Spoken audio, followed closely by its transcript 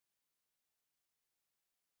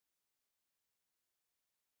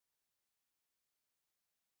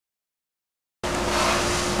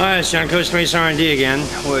Hi, it's John Coast Race R&D again.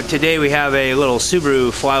 Today we have a little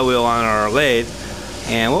Subaru Flywheel on our lathe,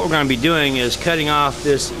 and what we're going to be doing is cutting off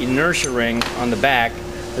this inertia ring on the back.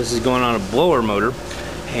 This is going on a blower motor,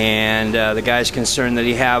 and the guy's concerned that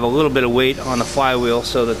he have a little bit of weight on the flywheel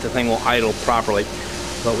so that the thing will idle properly.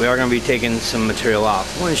 But we are going to be taking some material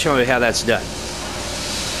off. I want to show you how that's done.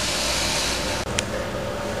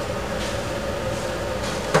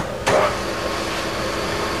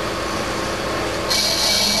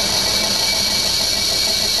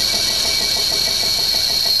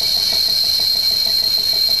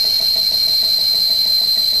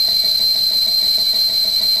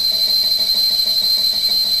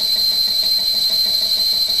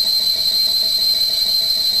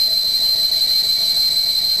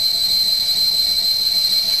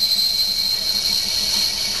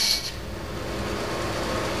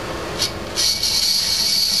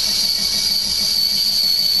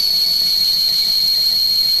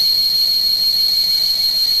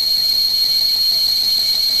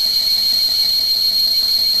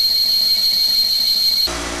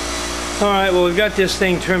 Alright, well, we've got this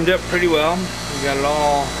thing trimmed up pretty well. We've got it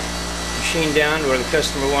all machined down to where the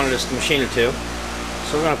customer wanted us to machine it to.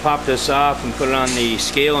 So we're going to pop this off and put it on the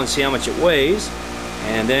scale and see how much it weighs.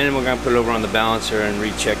 And then we're going to put it over on the balancer and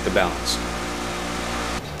recheck the balance.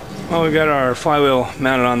 Well, we've got our flywheel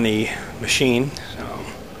mounted on the machine. So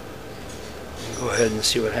we'll go ahead and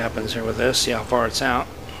see what happens here with this, see how far it's out.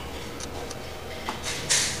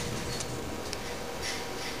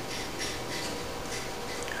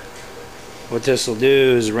 What this will do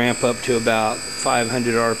is ramp up to about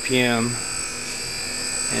 500 RPM,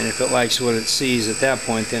 and if it likes what it sees at that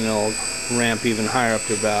point, then it'll ramp even higher up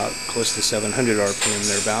to about close to 700 RPM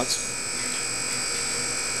thereabouts.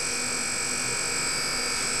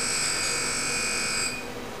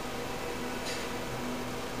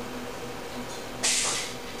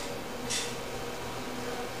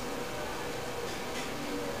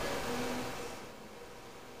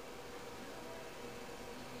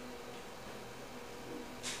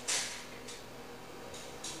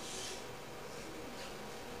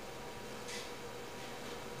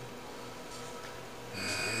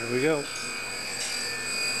 Here we go.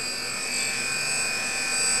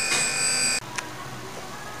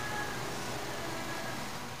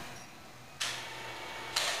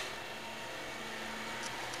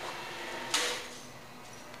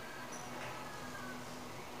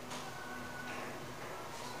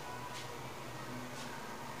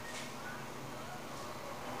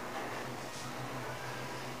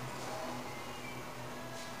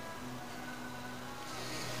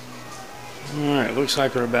 Alright, looks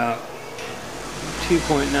like we're about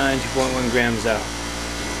 2.9, 2.1 grams out.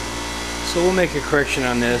 So we'll make a correction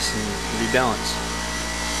on this and rebalance.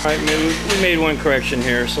 Alright, we made one correction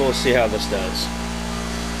here, so we'll see how this does.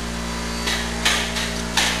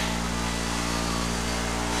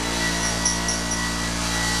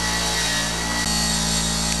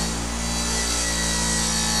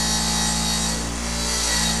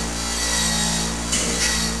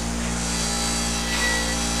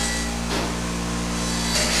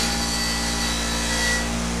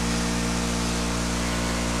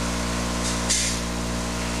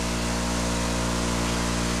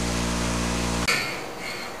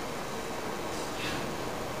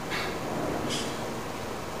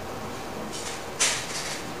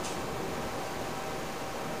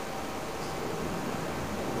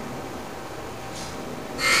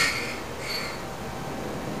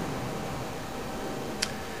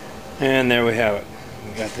 And there we have it.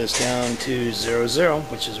 We got this down to 0,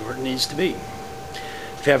 which is where it needs to be.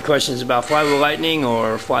 If you have questions about flywheel lightening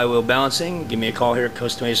or flywheel balancing, give me a call here at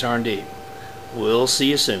Coast Race R&D. We'll see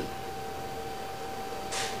you soon.